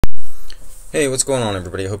Hey, what's going on,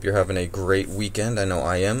 everybody? I hope you're having a great weekend. I know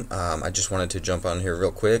I am. I just wanted to jump on here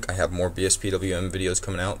real quick. I have more BSPWM videos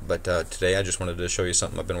coming out, but today I just wanted to show you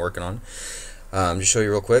something I've been working on. Just show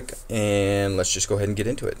you real quick, and let's just go ahead and get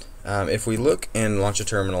into it. If we look and launch a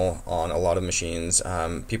terminal on a lot of machines,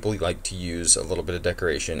 people like to use a little bit of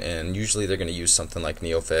decoration, and usually they're going to use something like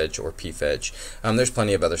Neofetch or pfetch. There's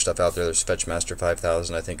plenty of other stuff out there. There's FetchMaster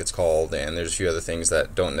 5000, I think it's called, and there's a few other things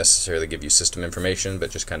that don't necessarily give you system information,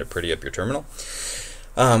 but just kind of pretty up your terminal.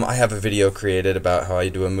 I have a video created about how I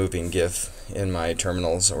do a moving GIF in my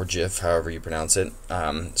terminals, or GIF, however you pronounce it.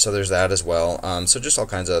 So there's that as well. So just all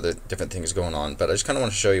kinds of other different things going on, but I just kind of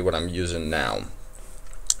want to show you what I'm using now.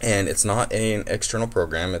 And it's not an external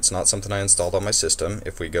program, it's not something I installed on my system.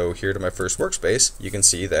 If we go here to my first workspace, you can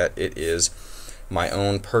see that it is my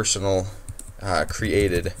own personal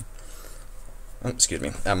created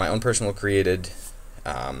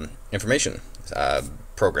information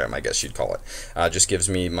program, I guess you'd call it. Just gives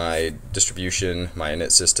me my distribution, my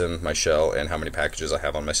init system, my shell, and how many packages I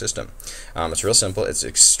have on my system. It's real simple. It's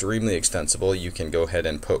extremely extensible. You can go ahead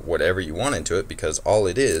and put whatever you want into it, because all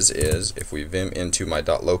it is if we vim into my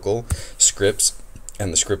 .local scripts,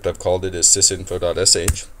 and the script I've called it is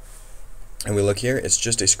sysinfo.txt, and we look here, it's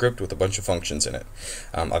just a script with a bunch of functions in it.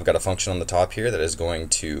 I've got a function on the top here that is going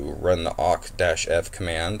to run the awk-f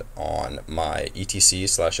command on my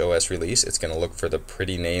etc/os release. It's going to look for the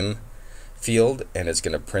pretty name field, and it's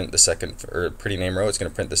going to print the second, or pretty name row, it's going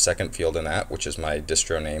to print the second field in that, which is my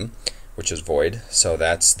distro name, which is void. So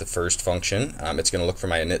that's the first function. It's going to look for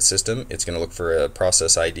my init system. It's going to look for a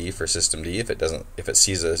process ID for systemd. If it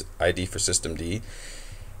sees a ID for systemd,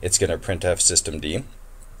 it's going to printf systemd.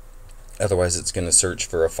 Otherwise, it's going to search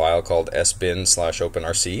for a file called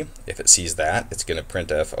sbin/openrc. If it sees that, it's going to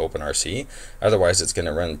printf openrc. Otherwise, it's going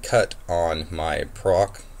to run cut on my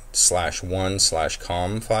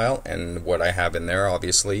proc/1/com file, and what I have in there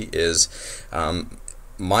obviously is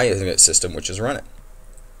my init system, which is run it,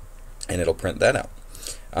 and it'll print that out.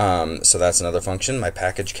 So that's another function. My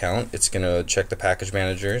package count, it's going to check the package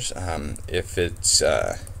managers. If it's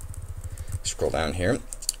scroll down here,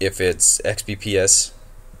 if it's xbps,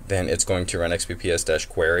 then it's going to run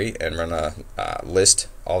xbps-query and run a list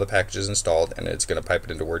all the packages installed, and it's going to pipe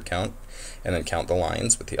it into word count and then count the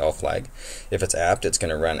lines with the L flag. If it's apt, it's going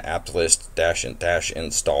to run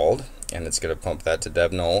apt-list-installed, and it's going to pump that to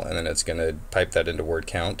dev null, and then it's going to pipe that into word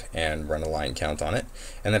count and run a line count on it.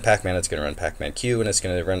 And then pacman, it's going to run pacman-q, and it's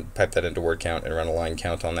going to pipe that into word count and run a line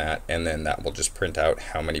count on that, and then that will just print out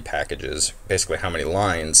how many packages, basically how many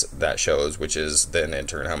lines that shows, which is then in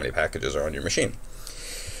turn how many packages are on your machine.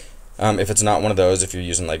 If it's not one of those, if you're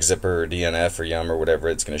using like Zipper or DNF or Yum or whatever,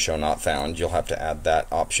 it's going to show not found. You'll have to add that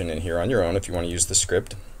option in here on your own if you want to use the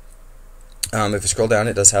script. If you scroll down,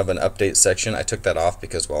 it does have an update section. I took that off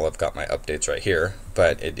because, well, I've got my updates right here,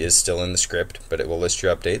 but it is still in the script, but it will list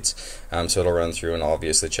your updates. So it'll run through and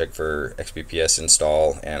obviously check for xbps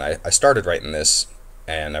install, and I started writing this,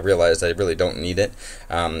 and I realized I really don't need it.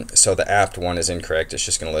 So the apt one is incorrect. It's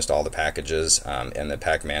just going to list all the packages, and the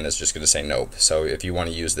pacman is just going to say nope. So if you want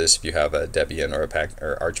to use this, if you have a Debian or a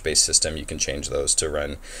Arch-based system, you can change those to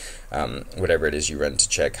run whatever it is you run to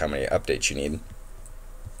check how many updates you need.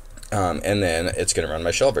 And then it's going to run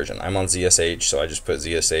my shell version. I'm on ZSH, so I just put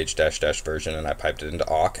ZSH -- version, and I piped it into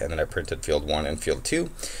awk, and then I printed field 1 and field 2,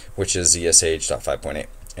 which is ZSH.5.8.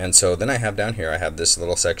 And so then I have down here, I have this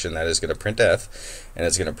little section that is going to print f, and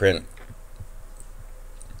it's going to print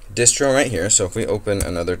distro right here. So if we open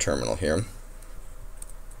another terminal here,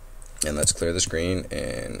 and let's clear the screen,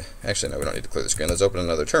 and actually no, we don't need to clear the screen. Let's open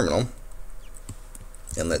another terminal,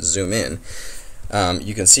 and let's zoom in.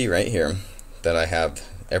 You can see right here that I have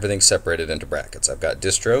everything separated into brackets. I've got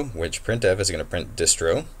distro, which printf is going to print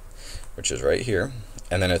distro, which is right here,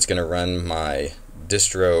 and then it's going to run my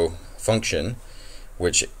distro function,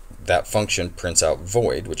 which that function prints out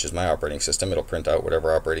void, which is my operating system. It'll print out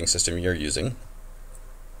whatever operating system you're using,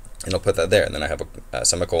 and it'll put that there. And then I have a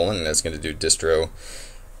semicolon, and it's going to do distro,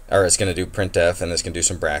 or it's going to do printf, and it's going to do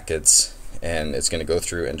some brackets, and it's going to go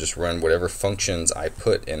through and just run whatever functions I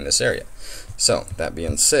put in this area. So that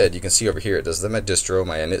being said, you can see over here it does my distro,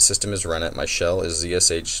 my init system is run it, my shell is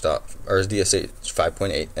ZSH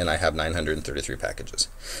 5.8, and I have 933 packages.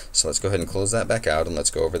 So let's go ahead and close that back out, and let's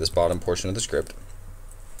go over this bottom portion of the script.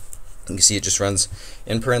 You can see it just runs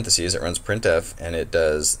in parentheses, it runs printf, and it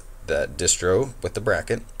does that distro with the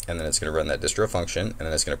bracket, and then it's going to run that distro function, and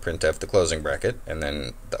then it's going to printf the closing bracket, and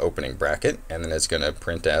then the opening bracket, and then it's going to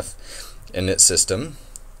printf init system,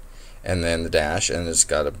 and then the dash, and it's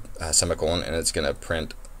got a semicolon, and it's going to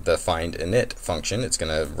print the find init function. It's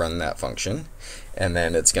going to run that function, and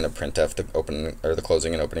then it's going to printf the open or the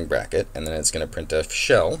closing and opening bracket, and then it's going to printf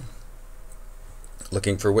shell,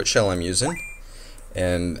 looking for what shell I'm using,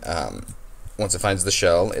 and once it finds the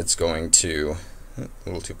shell, it's going to a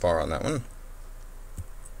little too far on that one.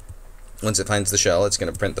 Once it finds the shell, it's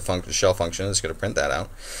going to print the shell function. It's going to print that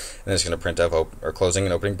out, and it's going to print up or closing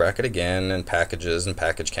and opening bracket again, and packages and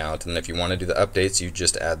package count. And if you want to do the updates, you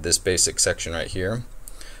just add this basic section right here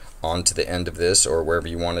onto the end of this, or wherever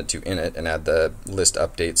you wanted to in it, and add the list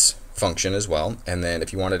updates function as well. And then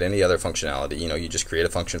if you wanted any other functionality, you just create a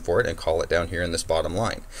function for it and call it down here in this bottom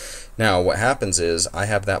line. Now what happens is I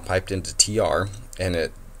have that piped into tr, and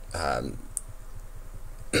it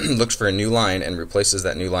looks for a new line and replaces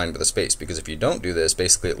that new line with a space, because if you don't do this,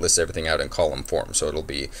 basically it lists everything out in column form, so it'll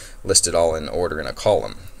be listed all in order in a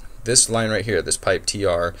column. This line right here, this pipe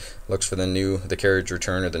tr, looks for the carriage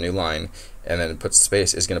return or the new line, and then it puts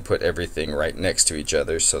space, is going to put everything right next to each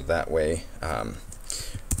other, so that way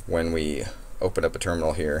when we open up a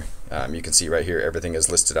terminal here, you can see right here everything is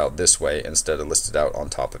listed out this way instead of listed out on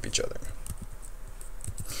top of each other.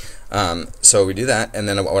 So we do that, and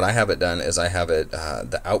then what I have it done is I have it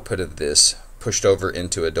the output of this pushed over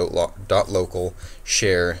into a .local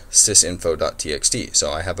share sysinfo.txt.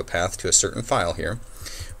 So I have a path to a certain file here,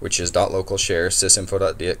 which is .local share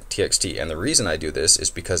sysinfo.txt, and the reason I do this is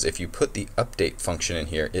because if you put the update function in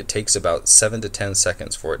here, it takes about 7 to 10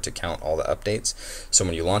 seconds for it to count all the updates. So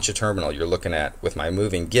when you launch a terminal, you're looking at, with my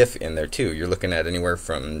moving GIF in there too, you're looking at anywhere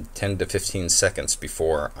from 10 to 15 seconds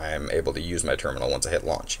before I'm able to use my terminal once I hit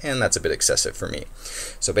launch, and that's a bit excessive for me.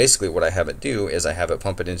 So basically what I have it do is I have it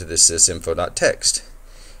pump it into this sysinfo.txt,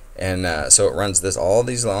 and so it runs this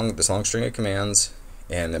long string of commands,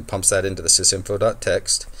 and then pumps that into the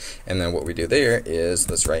sysinfo.txt, and then what we do there is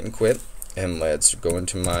let's write and quit, and let's go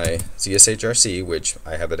into my ZSHRC, which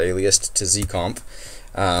I have it aliased to zconf,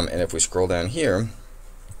 and if we scroll down here,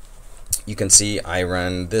 you can see I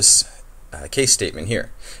run this case statement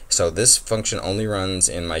here. So this function only runs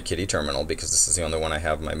in my Kitty terminal because this is the only one I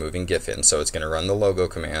have my moving GIF in, so it's going to run the logo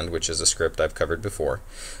command, which is a script I've covered before,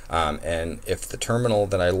 and if the terminal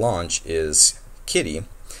that I launch is Kitty,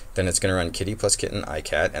 then it's going to run kitty plus kitten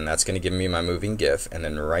icat, and that's going to give me my moving GIF, and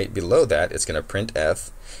then right below that it's going to print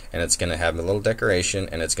F, and it's going to have a little decoration,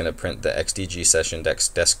 and it's going to print the XDG session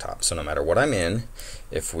desktop. So no matter what I'm in,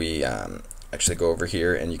 if we actually go over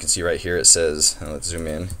here, and you can see right here it says, let's zoom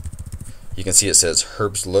in, you can see it says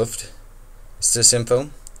Herbstluft sysinfo.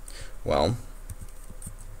 Well,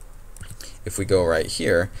 if we go right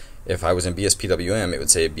here, if I was in BSPWM, it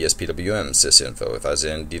would say BSPWM sysinfo. If I was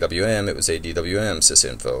in DWM, it would say DWM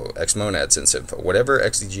sysinfo, xmonad sysinfo. Whatever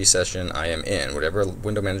XDG session I am in, whatever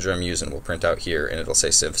window manager I'm using, will print out here, and it'll say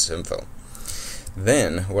sysinfo.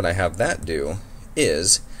 Then what I have that do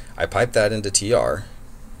is I pipe that into TR,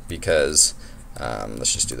 because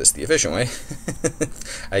let's just do this the efficient way.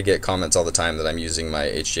 I get comments all the time that I'm using my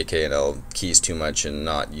HJKNL keys too much and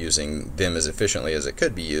not using them as efficiently as it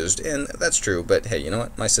could be used, and that's true, but hey, you know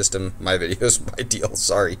what? My system, my videos, my deal,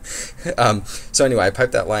 sorry. So anyway, I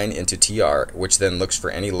pipe that line into TR, which then looks for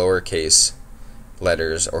any lowercase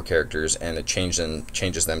letters or characters, and it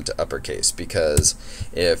changes them to uppercase, because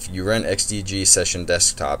if you run XDG session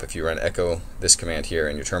desktop, if you run echo this command here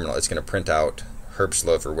in your terminal, it's going to print out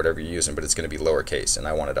Herbstluft or whatever you're using, but it's going to be lowercase, and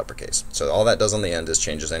I want it uppercase. So all that does on the end is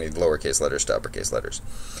changes any lowercase letters to uppercase letters.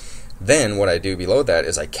 Then what I do below that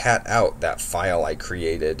is I cat out that file I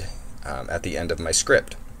created at the end of my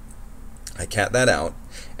script. I cat that out,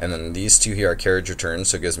 and then these two here are carriage returns,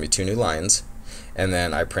 so it gives me 2 new lines, and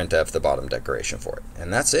then I print F the bottom decoration for it,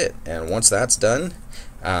 and that's it. And once that's done,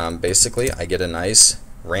 basically I get a nice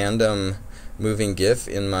random moving GIF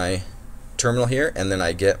in my terminal here, and then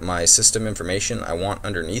I get my system information I want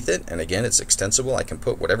underneath it, and again, it's extensible. I can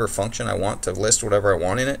put whatever function I want to list whatever I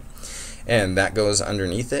want in it, and that goes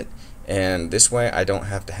underneath it, and this way I don't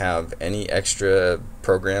have to have any extra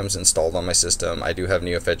programs installed on my system. I do have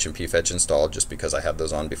Neofetch and pfetch installed just because I had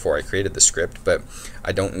those on before I created the script, but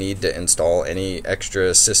I don't need to install any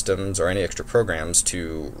extra systems or any extra programs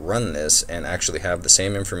to run this and actually have the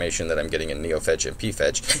same information that I'm getting in Neofetch and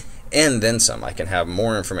pfetch, and then some. I can have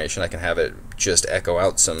more information. I can have it just echo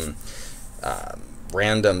out some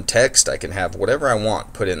random text. I can have whatever I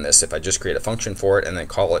want put in this if I just create a function for it and then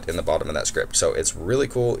call it in the bottom of that script. So it's really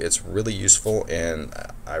cool, it's really useful, and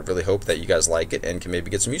I really hope that you guys like it and can maybe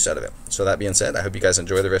get some use out of it. So that being said, I hope you guys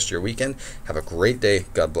enjoy the rest of your weekend. Have a great day.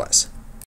 God bless.